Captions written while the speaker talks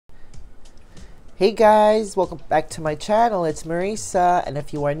Hey guys, welcome back to my channel. It's Marisa, and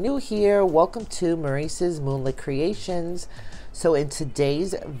if you are new here, welcome to Marisa's Moonlit Creations. So in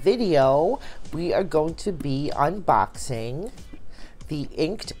today's video, we are going to be unboxing the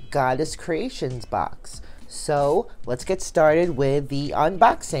Inked Goddess Creations box. So let's get started with the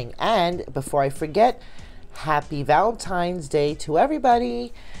unboxing. And before I forget, happy Valentine's Day to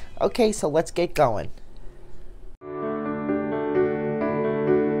everybody. Okay, so let's get going.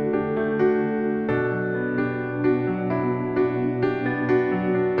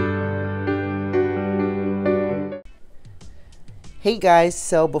 Hey guys,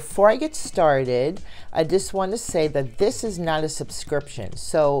 so before I get started, I just want to say that this is not a subscription.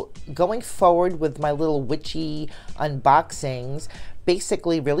 So going forward with my little witchy unboxings,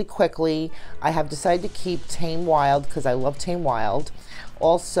 basically really quickly, I have decided to keep Tame Wild because I love Tame Wild.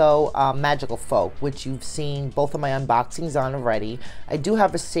 Also Magical Folk, which you've seen both of my unboxings on already. I do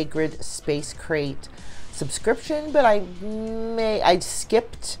have a Sacred Space Crate subscription, but I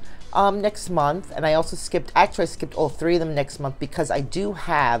skipped next month, and I also skipped all three of them next month because I do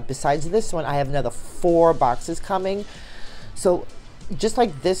have, besides this one, I have another 4 boxes coming. So just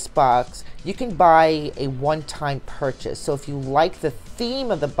like this box, you can buy a one-time purchase. So if you like the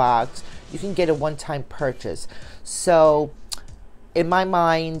theme of the box, you can get a one-time purchase. So in my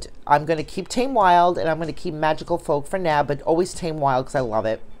mind, I'm going to keep Tame Wild and I'm going to keep Magical Folk for now, but always Tame Wild because I love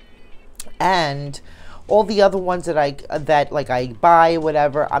it. And all the other ones that I buy,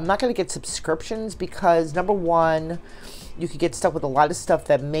 whatever, I'm not going to get subscriptions because, number one, you could get stuck with a lot of stuff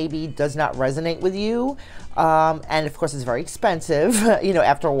that maybe does not resonate with you. And of course, it's very expensive. You know,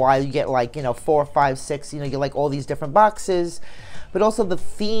 after a while, you get like, 4, 5, 6, you like all these different boxes. But also the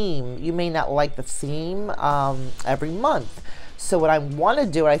theme, you may not like the theme every month. So what I want to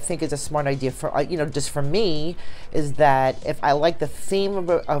do, I think is a smart idea for, just for me, is that if I like the theme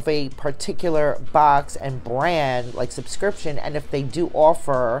of a particular box and brand, like subscription, and if they do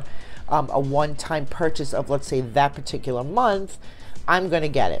offer a one-time purchase of, let's say, that particular month, I'm going to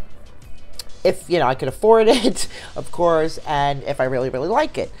get it. If, I can afford it, of course, and if I really, really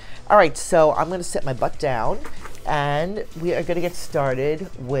like it. All right, so I'm going to sit my butt down, and we are going to get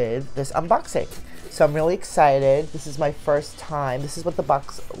started with this unboxing. So I'm really excited. This is my first time. This is what the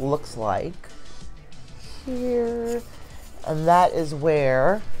box looks like here. And that is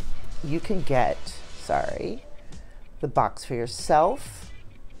where you can get, the box for yourself.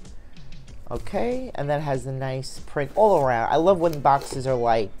 Okay, and that has a nice print all around. I love when boxes are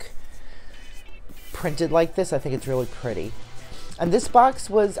like printed like this. I think it's really pretty. And this box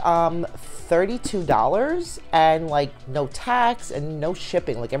was $32 and like no tax and no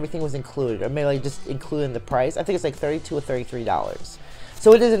shipping. Like everything was included, or maybe like just included in the price. I think it's like $32 or $33.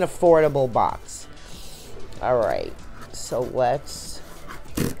 So it is an affordable box. All right, so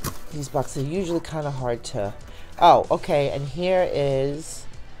these boxes are usually kind of hard to, oh, okay, and here is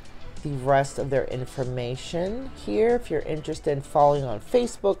the rest of their information here if you're interested in following on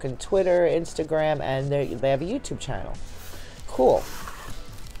Facebook and Twitter, Instagram, and they have a YouTube channel. Cool.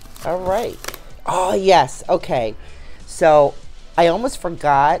 All right. Oh, yes. Okay. So I almost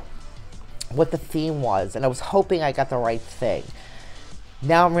forgot what the theme was, and I was hoping I got the right thing.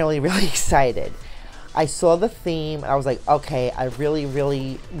 Now I'm really, really excited. I saw the theme, and I was like, okay, I really,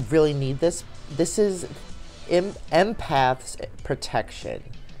 really, really need this. This is Empath's protection.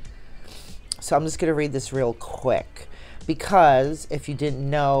 So I'm just going to read this real quick because if you didn't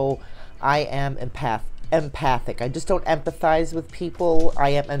know, I am empathic. I just don't empathize with people. I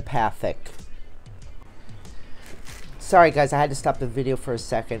am empathic. Sorry guys, I had to stop the video for a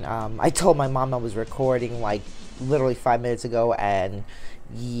second. I told my mom I was recording like literally 5 minutes ago, and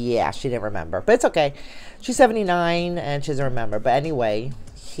yeah, she didn't remember, but it's okay. She's 79 and she doesn't remember. But anyway,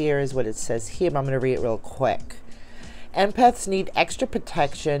 here's what it says here. I'm going to read it real quick. Empaths need extra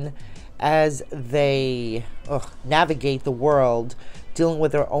protection as they navigate the world, dealing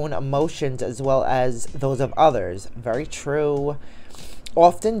with their own emotions as well as those of others. Very true.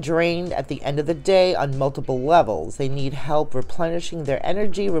 Often drained at the end of the day on multiple levels. They need help replenishing their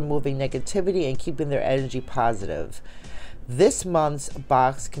energy, removing negativity, and keeping their energy positive. This month's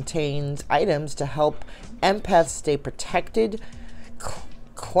box contains items to help empaths stay protected,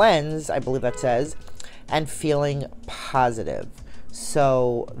 cleanse, I believe that says, and feeling positive.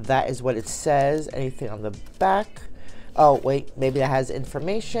 So that is what it says. Anything on the back? Oh, wait, maybe that has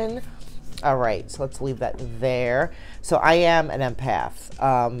information. All right, so let's leave that there. So I am an empath.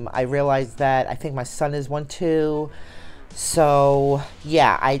 I realized that. I think my son is one too. So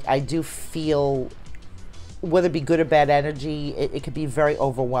yeah, I do feel, whether it be good or bad energy, it could be very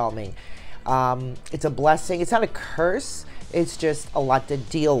overwhelming. It's a blessing. It's not a curse. It's just a lot to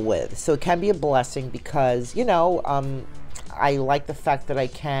deal with. So it can be a blessing because, you know, I like the fact that I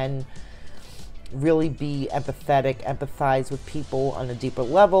can really be empathetic, empathize with people on a deeper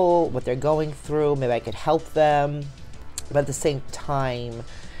level, what they're going through. Maybe I could help them. But at the same time,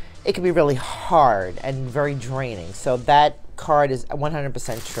 it can be really hard and very draining. So that card is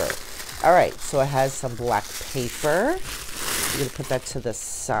 100% true. All right, so it has some black paper. I'm going to put that to the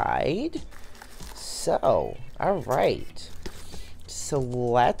side. So, all right. So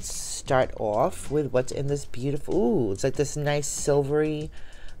let's start off with what's in this beautiful, ooh, it's like this nice silvery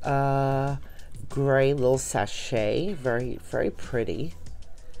gray little sachet. Very, very pretty.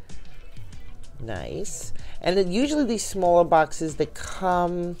 Nice. And then usually these smaller boxes, they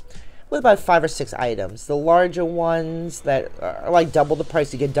come with about 5 or 6 items. The larger ones that are like double the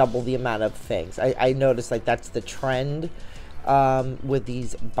price, you get double the amount of things. I noticed like that's the trend with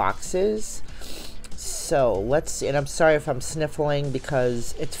these boxes. So let's see, and I'm sorry if I'm sniffling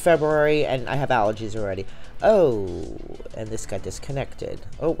because it's February and I have allergies already. Oh, and this got disconnected.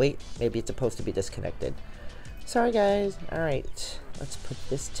 Oh wait, maybe it's supposed to be disconnected. Sorry guys. All right, let's put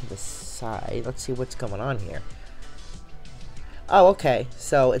this to the side. Let's see what's going on here. Oh, okay,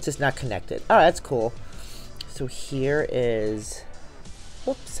 so it's just not connected. All right, that's cool. So here is,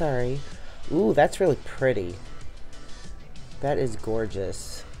 oops, sorry. Ooh, that's really pretty. That is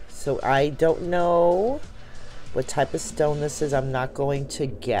gorgeous. So I don't know what type of stone this is. I'm not going to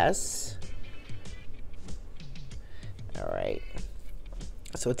guess. All right.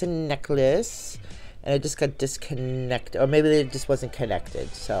 So it's a necklace, and it just got disconnected, or maybe it just wasn't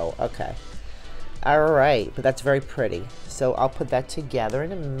connected. So, okay. All right, but that's very pretty. So I'll put that together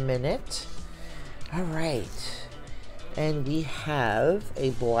in a minute. All right. And we have a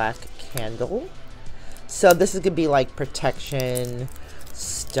black candle. So this is gonna be like protection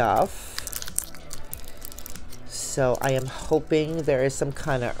stuff. So I am hoping there is some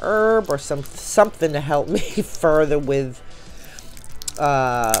kind of herb or something to help me further with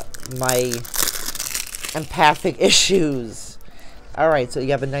my empathic issues. All right, so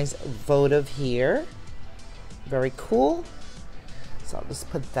you have a nice votive here. Very cool. So I'll just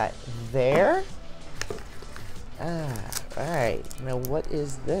put that there. All right. Now what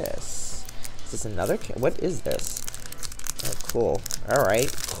is this? Is this another? What is this? Oh, cool. All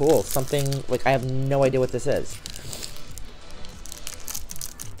right, cool. Something like I have no idea what this is.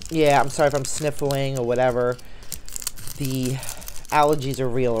 Yeah, I'm sorry if I'm sniffling or whatever. The allergies are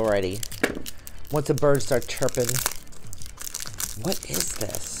real already. Once the birds start chirping. What is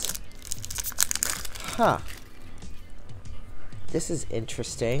this? Huh. This is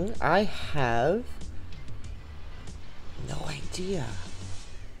interesting. I have no idea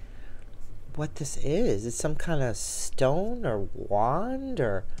what this is. It's some kind of stone or wand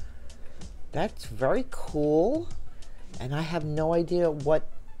or... That's very cool. And I have no idea what...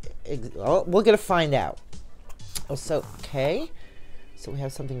 Oh, we're going to find out. Oh, so, okay. So we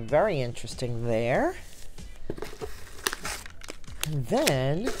have something very interesting there. And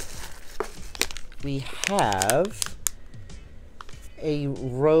then we have a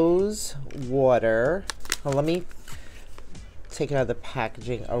rose water. Well, let me take it out of the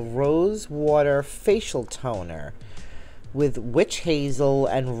packaging. A rose water facial toner with witch hazel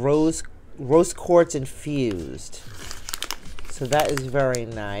and rose quartz infused. So that is very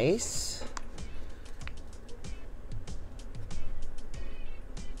nice.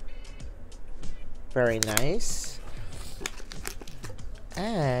 Very nice.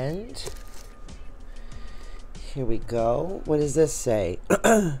 And here we go. What does this say?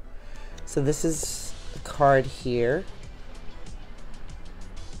 So this is a card here.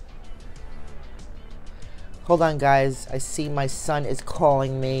 Hold on, guys. I see my son is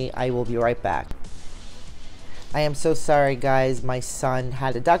calling me. I will be right back. I am so sorry, guys. My son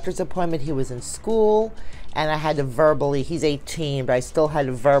had a doctor's appointment. He was in school, and I had to verbally, he's 18, but I still had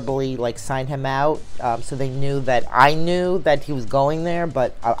to verbally, like, sign him out, so they knew that I knew that he was going there,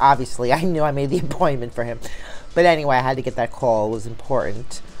 but obviously I knew I made the appointment for him. But anyway, I had to get that call. It was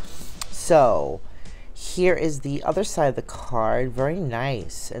important. So here is the other side of the card. Very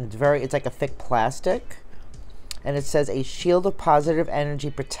nice, and it's like a thick plastic. And it says, a shield of positive energy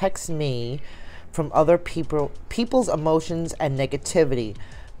protects me from other people's emotions and negativity.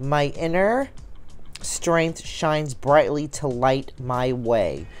 My inner strength shines brightly to light my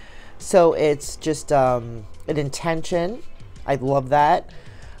way. So it's just an intention. I love that.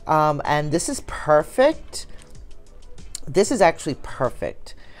 And this is perfect. This is actually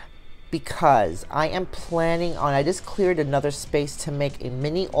perfect because I am planning on, I just cleared another space to make a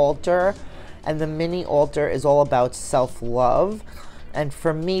mini altar, and the mini altar is all about self-love. And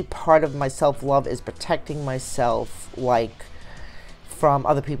for me, part of my self-love is protecting myself, like, from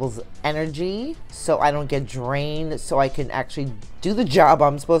other people's energy, so I don't get drained, so I can actually do the job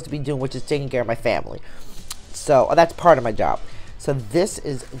I'm supposed to be doing, which is taking care of my family. So that's part of my job. So this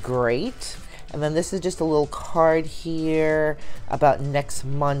is great. And then this is just a little card here about next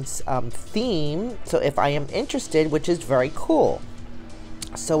month's theme. So if I am interested, which is very cool.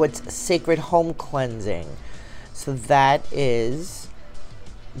 So it's sacred home cleansing. So that is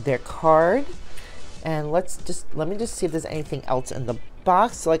their card. And let me just see if there's anything else in the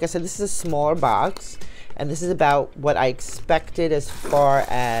box. So like I said, this is a smaller box, and this is about what I expected as far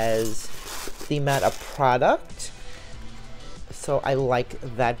as the amount of product. So I like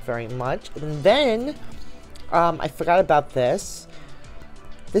that very much. And then I forgot about this.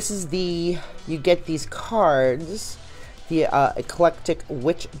 This is you get these cards, the eclectic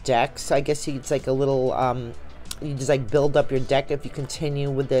witch deck. So I guess it's like a little you just like build up your deck if you continue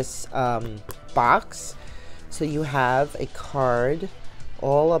with this box. So you have a card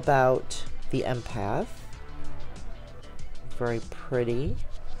all about the empath. Very pretty.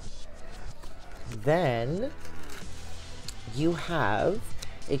 Then you have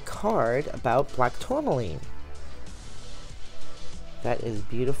a card about black tourmaline. That is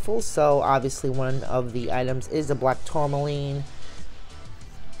beautiful. So obviously one of the items is a black tourmaline.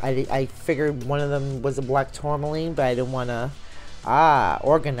 I figured one of them was a black tourmaline, but I didn't want to.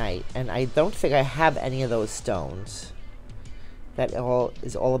 Organite. And I don't think I have any of those stones. That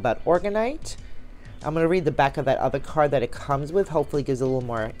is all about organite. I'm going to read the back of that other card that it comes with. Hopefully it gives a little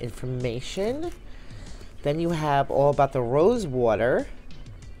more information. Then you have all about the rose water.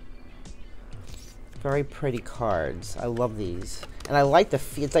 Very pretty cards. I love these. And I like the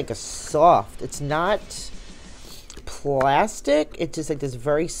feel. It's like a soft. It's not plastic. It's just like this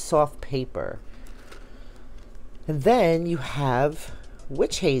very soft paper. And then you have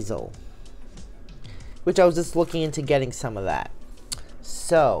witch hazel, which I was just looking into getting some of that.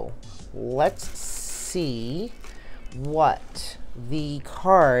 So let's see what the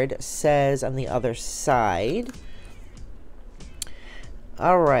card says on the other side.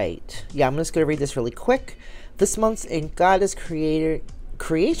 All right. Yeah, I'm just going to read this really quick. This month's In Goddess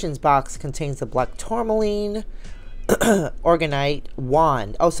Creations box contains the black tourmaline, organite,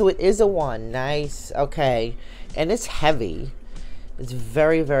 wand. Oh, so it is a wand. Nice. Okay. And it's heavy. It's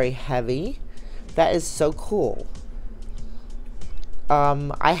very, very heavy. That is so cool.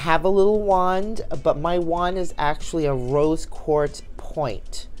 I have a little wand, but my wand is actually a rose quartz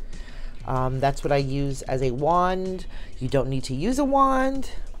point. That's what I use as a wand. You don't need to use a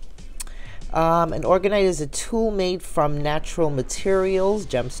wand. An organite is a tool made from natural materials,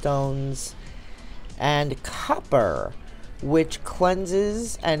 gemstones, and copper, which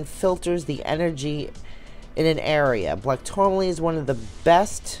cleanses and filters the energy in an area. Black tourmaline is one of the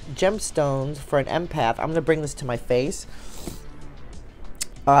best gemstones for an empath. I'm going to bring this to my face.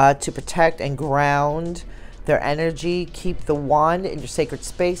 To protect and ground their energy. Keep the wand in your sacred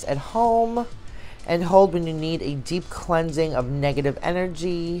space at home and hold when you need a deep cleansing of negative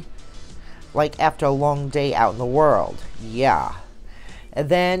energy, like after a long day out in the world. Yeah. And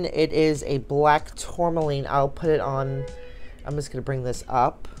then it is a black tourmaline. I'll put it on. I'm just going to bring this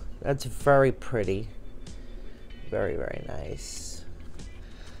up. That's very pretty. Very, very nice.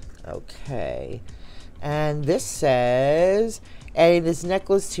 Okay. And this says, adding this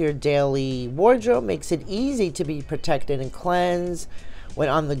necklace to your daily wardrobe makes it easy to be protected and cleansed when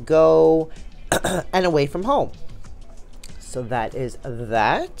on the go and away from home. So that is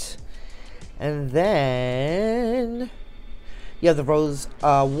that. And then you have the rose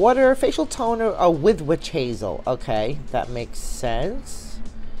water facial toner with witch hazel. Okay, that makes sense.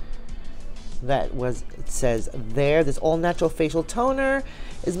 That was, it says there, this all-natural facial toner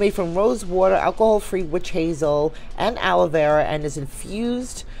is made from rose water, alcohol-free witch hazel, and aloe vera, and is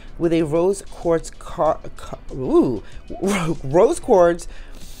infused with a rose quartz rose quartz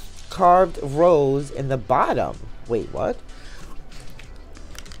carved rose in the bottom. Wait, what?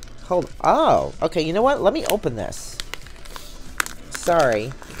 Hold. Oh, okay. You know what? Let me open this.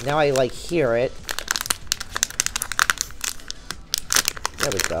 Sorry. Now I like hear it.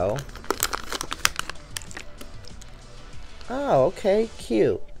 There we go. Oh, okay,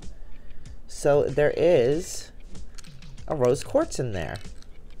 cute. So there is a rose quartz in there.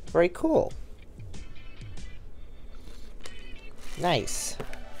 Very cool. Nice.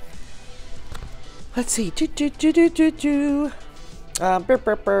 Let's see.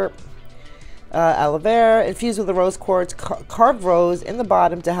 Aloe vera infused with the rose quartz, carved rose in the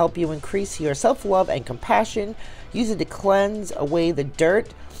bottom to help you increase your self-love and compassion. Use it to cleanse away the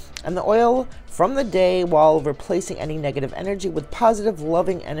dirt and the oil from the day while replacing any negative energy with positive,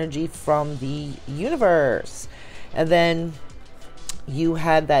 loving energy from the universe. And then you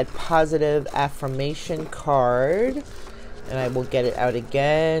had that positive affirmation card, and I will get it out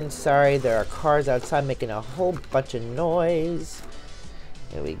again. Sorry, there are cars outside making a whole bunch of noise.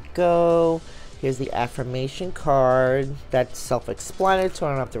 Here we go. Here's the affirmation card. That's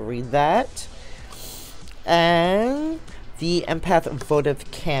self-explanatory. I don't have to read that. And the Empath votive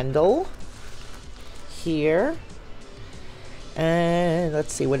candle here. And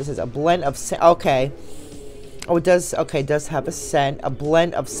let's see what it says. A blend of, okay. Oh, it does, okay, it does have a scent. A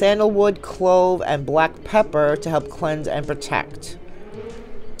blend of sandalwood, clove, and black pepper to help cleanse and protect.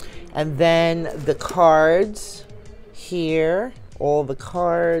 And then the cards here, all the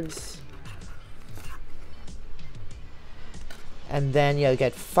cards. And then you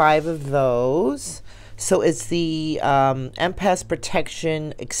get 5 of those. So it's the Empath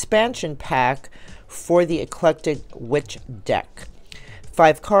Protection Expansion Pack for the Eclectic Witch deck.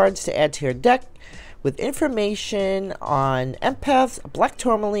 5 cards to add to your deck with information on empaths, black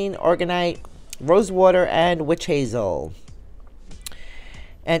tourmaline, organite, rosewater, and witch hazel.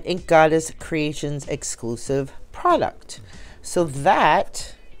 And Ink Goddess Creations exclusive product. So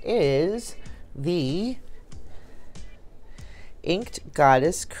that is the Inked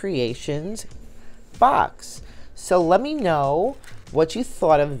Goddess Creations box. So let me know what you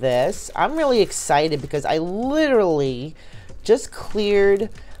thought of this. I'm really excited because I literally just cleared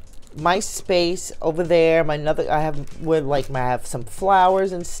my space over there. I have some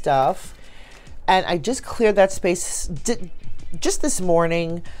flowers and stuff, and I just cleared that space just this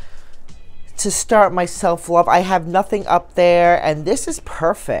morning to start my self-love. I have nothing up there, and this is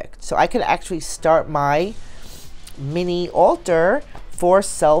perfect. So I could actually start my mini altar for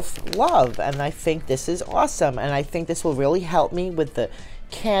self-love, and I think this is awesome, and I think this will really help me with the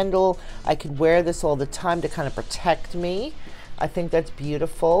candle. I could wear this all the time to kind of protect me. I think that's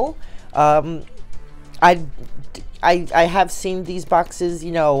beautiful. I have seen these boxes,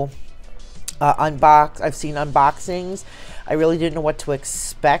 you know, I've seen unboxings. I really didn't know what to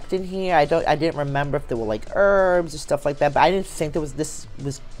expect in here. I didn't remember if there were like herbs or stuff like that, but I didn't think this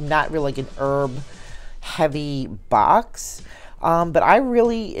was not really like an herb heavy box. But I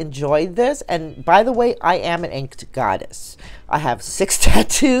really enjoyed this. And by the way, I am an inked goddess. I have 6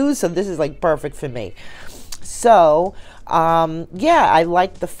 tattoos, so this is like perfect for me. So yeah, I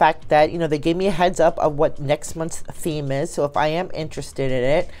like the fact that, you know, they gave me a heads up of what next month's theme is. So if I am interested in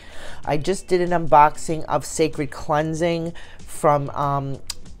it, I just did an unboxing of Sacred Cleansing from,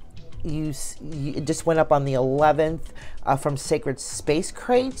 it just went up on the 11th from Sacred Space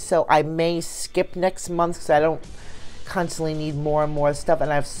Crate. So I may skip next month because I don't constantly need more and more stuff.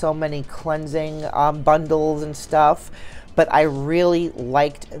 And I have so many cleansing bundles and stuff. But I really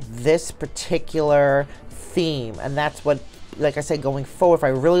liked this particular theme. And that's what, like I said, going forward, if I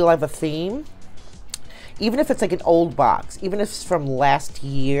really love a theme, even if it's like an old box, even if it's from last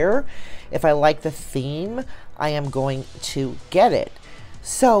year, if I like the theme, I am going to get it.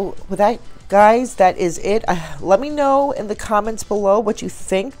 So with that, guys, that is it. Let me know in the comments below what you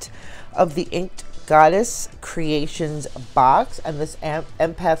think of the Inked Goddess Creations box and this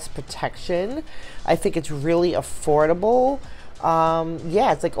Empath's Protection. I think it's really affordable.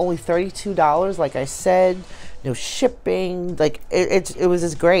 Yeah, it's like only $32, like I said. No shipping. Like it was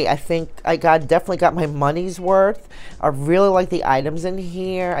just great. I think I definitely got my money's worth. I really like the items in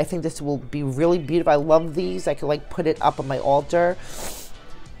here. I think this will be really beautiful. I love these. I could like put it up on my altar.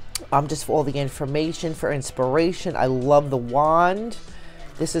 Just for all the information, for inspiration. I love the wand.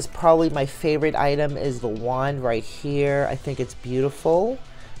 This is probably my favorite item, is the wand right here. I think it's beautiful.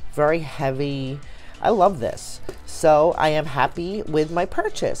 Very heavy. I love this. So I am happy with my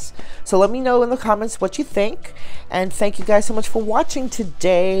purchase. So let me know in the comments what you think. And thank you guys so much for watching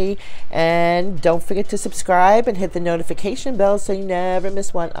today. And don't forget to subscribe and hit the notification bell so you never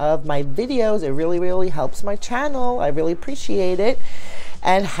miss one of my videos. It really, really helps my channel. I really appreciate it.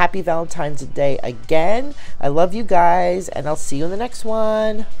 And happy Valentine's Day again. I love you guys, and I'll see you in the next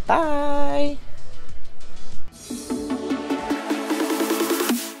one. Bye.